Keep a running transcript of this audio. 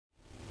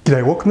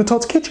G'day, welcome to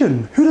Todd's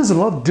Kitchen. Who doesn't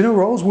love dinner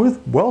rolls with,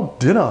 well,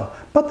 dinner?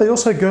 But they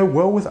also go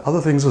well with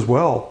other things as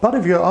well. But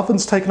if your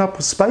oven's taken up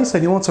with space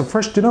and you want some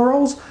fresh dinner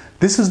rolls,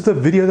 this is the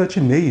video that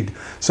you need.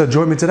 So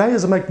join me today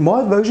as I make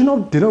my version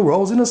of dinner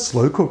rolls in a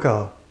slow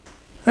cooker.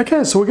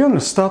 Okay, so we're going to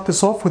start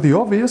this off with the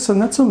obvious,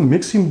 and that's a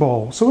mixing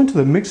bowl. So into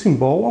the mixing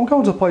bowl, I'm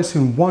going to place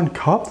in 1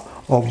 cup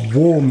of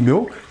warm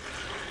milk.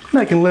 And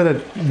I can let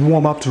it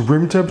warm up to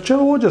room temperature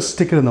or just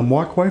stick it in the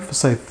microwave for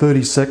say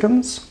 30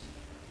 seconds.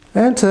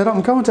 And to that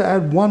I'm going to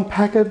add 1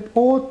 packet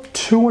or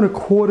 2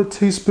 1/4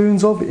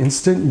 teaspoons of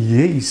instant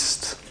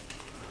yeast.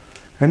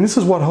 And this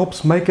is what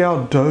helps make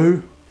our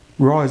dough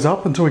rise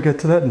up until we get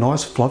to that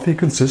nice fluffy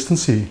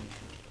consistency.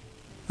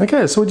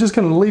 Okay, so we're just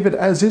going to leave it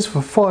as is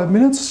for 5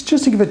 minutes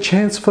just to give a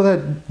chance for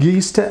that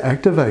yeast to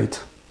activate.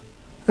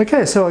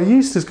 Okay, so our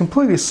yeast has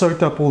completely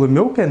soaked up all the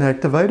milk and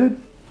activated.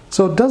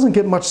 So it doesn't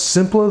get much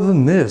simpler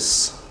than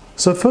this.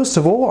 So first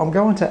of all, I'm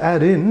going to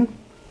add in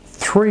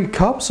 3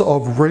 cups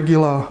of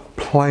regular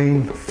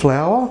plain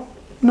flour.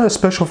 No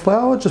special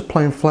flour, just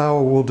plain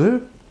flour will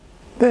do.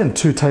 Then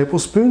 2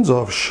 tablespoons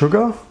of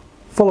sugar,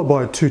 followed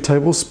by 2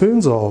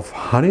 tablespoons of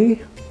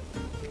honey.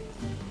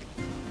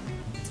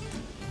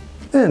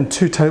 Then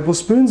 2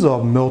 tablespoons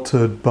of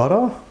melted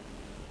butter.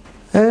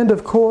 And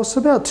of course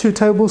about 2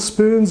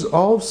 tablespoons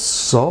of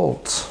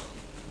salt.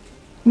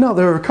 Now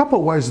there are a couple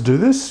of ways to do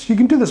this. You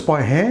can do this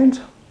by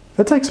hand.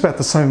 It takes about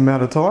the same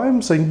amount of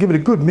time, so you can give it a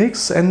good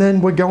mix and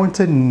then we're going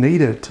to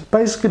knead it.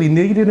 Basically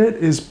kneading it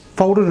is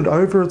folding it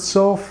over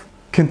itself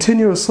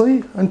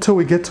continuously until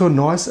we get to a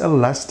nice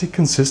elastic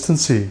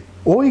consistency.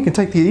 Or you can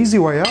take the easy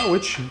way out,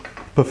 which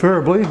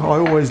preferably I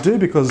always do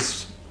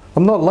because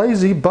I'm not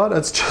lazy, but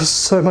it's just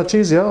so much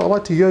easier. I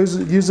like to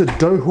use a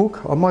dough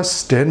hook on my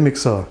stand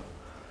mixer.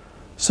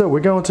 So we're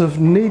going to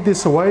knead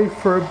this away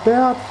for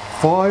about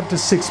 5 to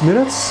 6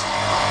 minutes,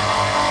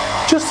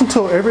 just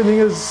until everything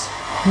is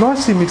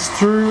nicely mixed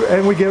through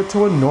and we get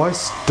to a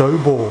nice dough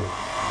ball.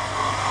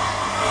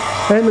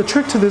 And the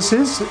trick to this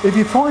is, if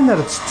you find that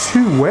it's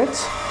too wet,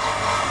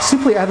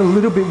 simply add a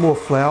little bit more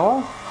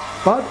flour,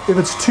 but if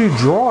it's too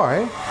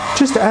dry,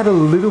 just add a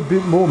little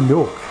bit more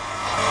milk.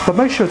 But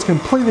make sure it's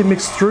completely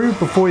mixed through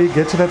before you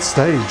get to that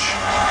stage.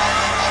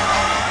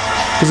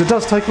 Because it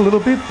does take a little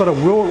bit, but it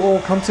will all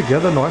come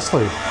together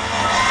nicely.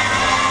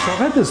 So I've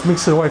had this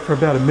mixed away for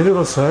about a minute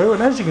or so,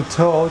 and as you can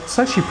tell, it's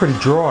actually pretty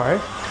dry.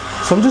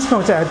 So I'm just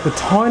going to add the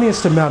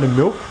tiniest amount of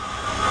milk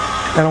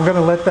and I'm going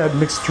to let that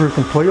mix through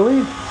completely,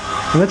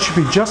 and that should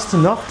be just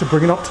enough to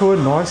bring it up to a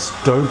nice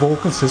dough ball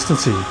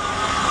consistency.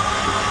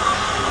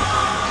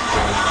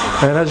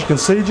 And as you can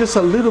see, just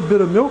a little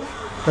bit of milk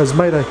has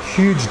made a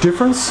huge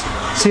difference.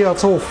 See how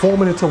it's all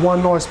forming into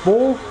one nice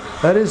ball?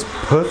 That is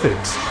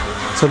perfect.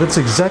 So that's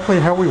exactly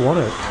how we want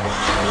it.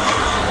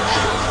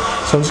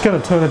 So I'm just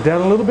going to turn it down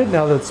a little bit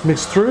now that it's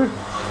mixed through.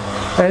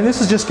 And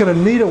this is just going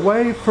to knead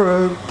away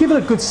for, give it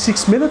a good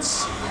 6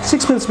 minutes.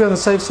 6 minutes to be on the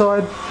safe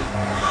side.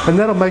 And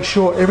that'll make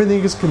sure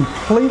everything is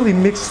completely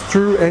mixed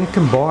through and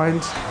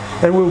combined.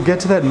 And we'll get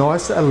to that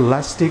nice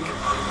elastic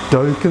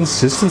dough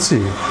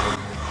consistency.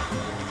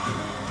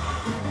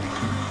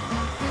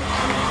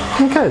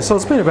 Okay, so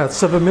it's been about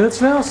 7 minutes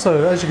now.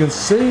 So as you can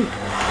see,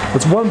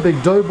 it's one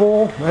big dough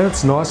ball and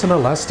it's nice and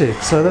elastic.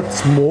 So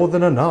that's more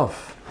than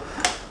enough.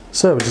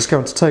 So we're just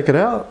going to take it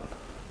out.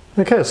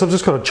 Okay, so I've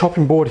just got a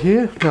chopping board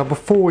here. Now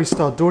before we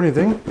start doing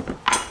anything,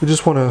 we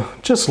just want to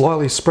just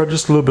lightly spread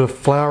just a little bit of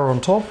flour on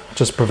top.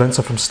 Just prevents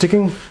it from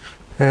sticking.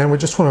 And we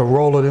just want to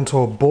roll it into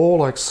a ball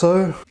like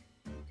so.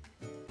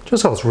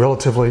 Just so it's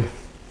relatively,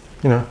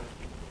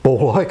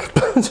 ball-like.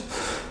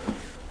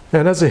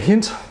 And as a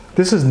hint,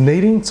 this is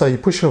kneading, so you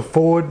push it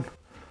forward,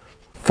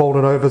 fold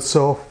it over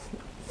itself,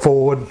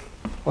 forward,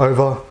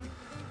 over,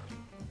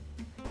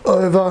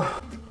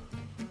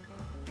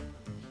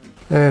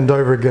 and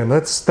over again.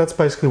 That's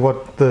basically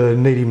what the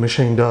kneading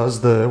machine does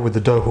with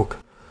the dough hook.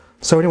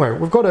 So anyway,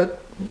 we've got it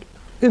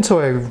into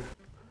a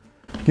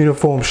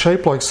uniform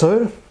shape like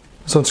so.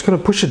 So I'm just going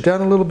to push it down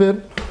a little bit,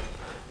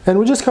 and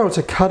we're just going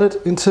to cut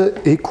it into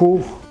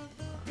equal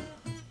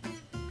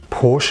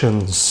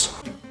portions.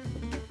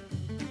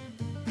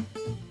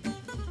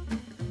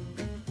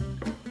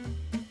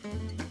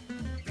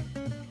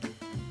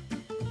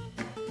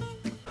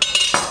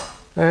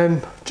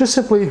 And just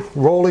simply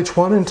roll each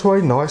one into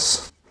a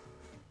nice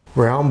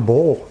round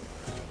ball.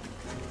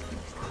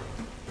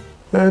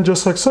 And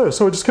just like so.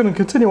 So we're just going to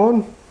continue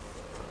on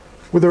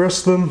with the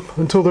rest of them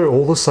until they're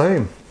all the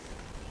same.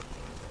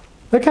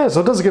 Okay,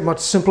 so it doesn't get much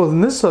simpler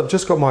than this. I've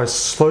just got my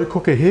slow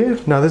cooker here.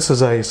 Now this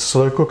is a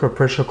slow cooker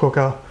pressure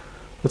cooker.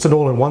 It's an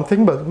all-in-one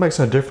thing, but it makes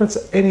no difference.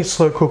 Any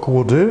slow cooker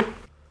will do.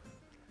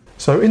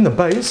 So in the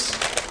base,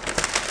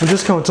 I'm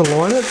just going to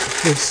line it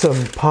with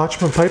some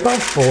parchment paper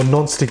or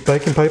non-stick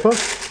baking paper.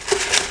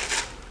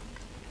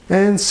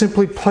 And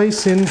simply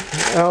place in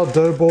our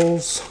dough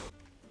balls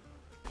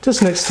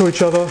just next to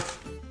each other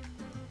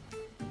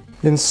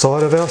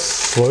inside of our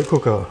slow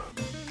cooker.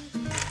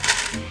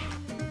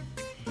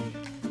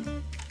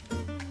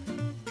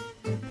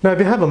 Now if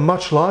you have a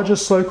much larger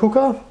slow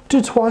cooker,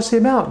 do twice the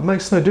amount. It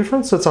makes no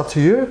difference, it's up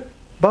to you.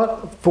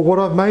 but for what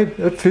I've made,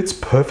 it fits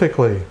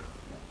perfectly.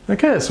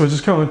 Okay, so we're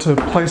just going to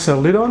place our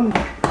lid on.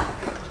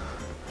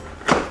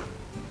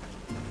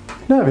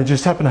 Now, if you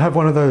just happen to have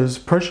one of those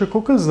pressure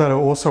cookers that are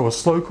also a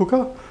slow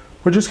cooker,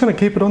 we're just going to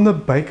keep it on the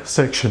bake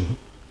section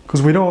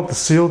because we don't want to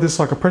seal this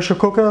like a pressure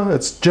cooker.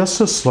 It's just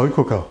a slow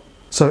cooker.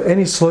 So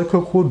any slow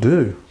cook will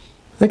do.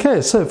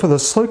 Okay, so for the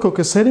slow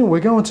cooker setting,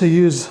 we're going to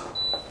use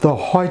the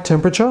high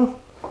temperature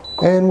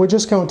and we're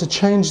just going to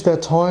change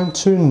that time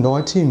to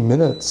 90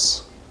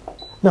 minutes.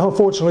 Now,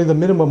 unfortunately, the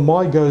minimum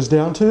mine goes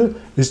down to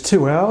is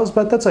 2 hours,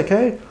 but that's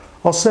okay.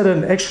 I'll set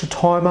an extra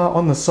timer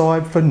on the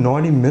side for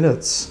 90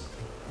 minutes.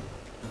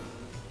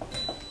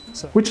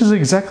 Which is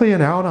exactly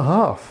an hour and a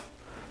half.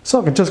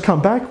 So I can just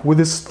come back with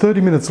this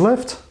 30 minutes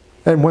left,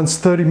 and once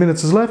 30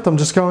 minutes is left, I'm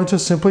just going to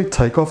simply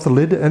take off the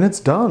lid and it's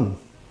done.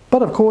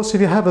 But of course,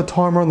 if you have a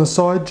timer on the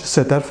side, just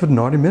set that for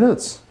 90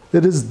 minutes.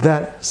 It is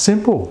that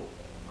simple.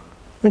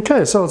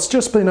 Okay, so it's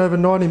just been over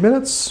 90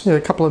 minutes,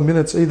 a couple of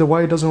minutes either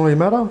way, doesn't really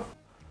matter.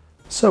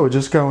 So we're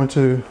just going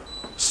to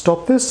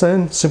stop this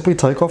and simply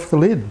take off the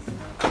lid.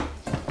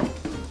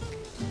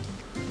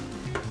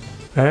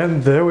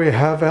 And there we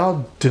have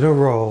our dinner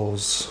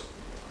rolls.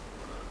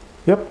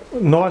 Yep,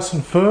 nice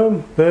and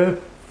firm, they're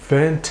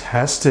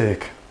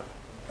fantastic.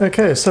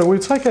 Okay, so we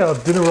take our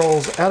dinner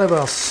rolls out of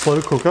our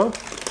slow cooker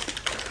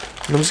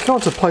and I'm just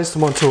going to place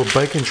them onto a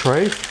baking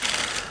tray.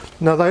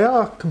 Now they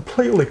are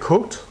completely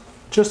cooked,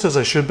 just as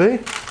they should be,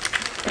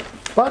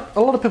 but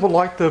a lot of people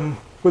like them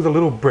with a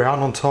little brown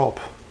on top.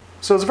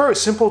 So it's very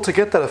simple to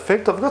get that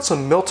effect. I've got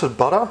some melted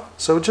butter,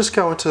 so we're just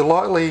going to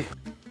lightly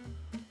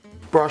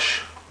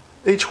brush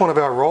each one of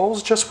our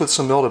rolls just with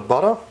some melted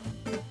butter.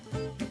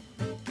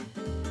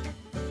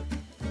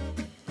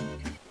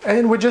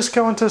 And we're just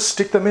going to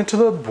stick them into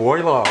the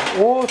broiler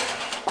or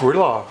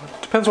griller.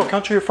 Depends what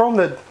country you're from,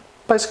 they're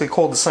basically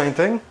called the same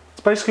thing.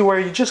 It's basically where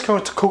you're just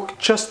going to cook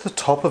just the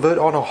top of it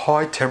on a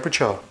high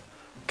temperature.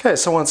 Okay,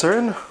 so once they're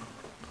in,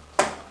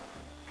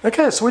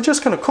 okay, so we're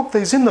just going to cook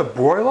these in the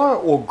broiler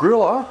or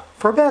griller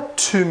for about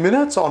 2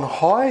 minutes on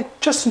high,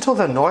 just until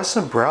they're nice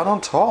and brown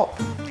on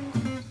top.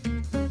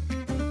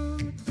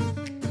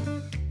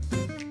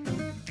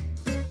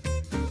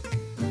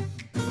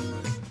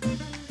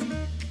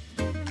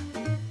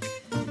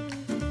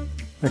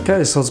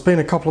 Okay, so it's been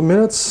a couple of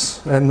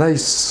minutes and they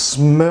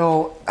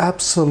smell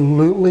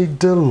absolutely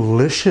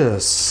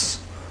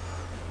delicious.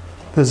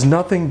 There's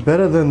nothing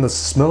better than the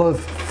smell of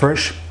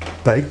fresh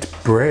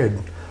baked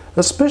bread,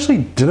 especially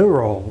dinner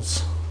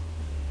rolls.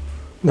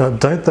 Now,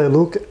 don't they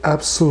look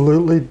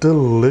absolutely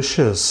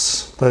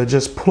delicious? They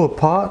just pull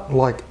apart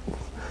like,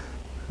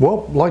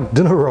 well, like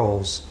dinner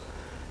rolls.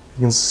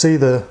 You can see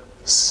the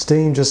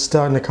steam just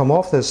starting to come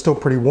off. They're still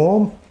pretty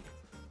warm.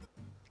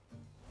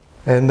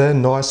 And they're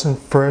nice and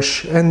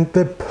fresh, and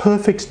they're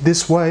perfect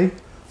this way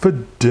for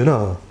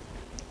dinner.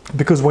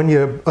 Because when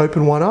you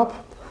open one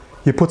up,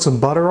 you put some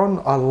butter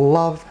on. I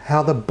love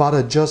how the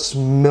butter just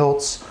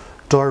melts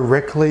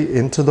directly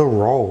into the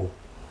roll.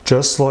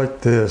 Just like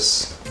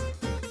this.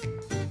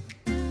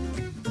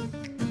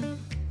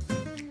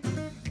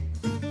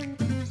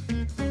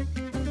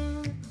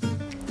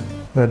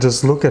 Now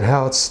just look at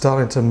how it's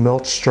starting to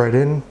melt straight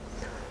in.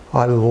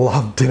 I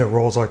love dinner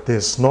rolls like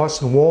this,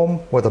 nice and warm,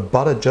 where the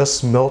butter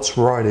just melts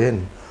right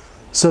in.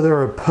 So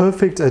they're a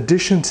perfect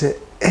addition to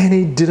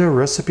any dinner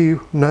recipe,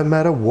 no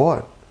matter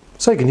what.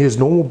 So you can use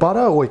normal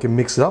butter, or you can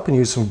mix it up and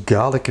use some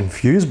garlic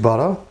infused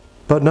butter.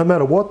 But no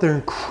matter what, they're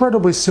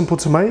incredibly simple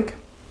to make.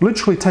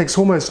 Literally takes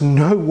almost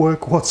no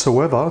work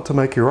whatsoever to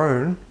make your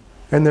own.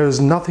 And there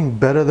is nothing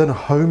better than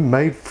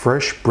homemade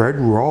fresh bread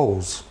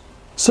rolls.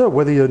 So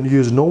whether you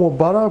use normal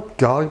butter,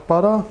 garlic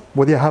butter,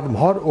 whether you have them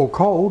hot or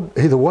cold,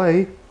 either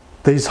way,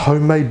 these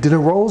homemade dinner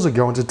rolls are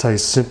going to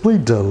taste simply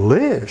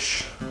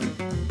delish.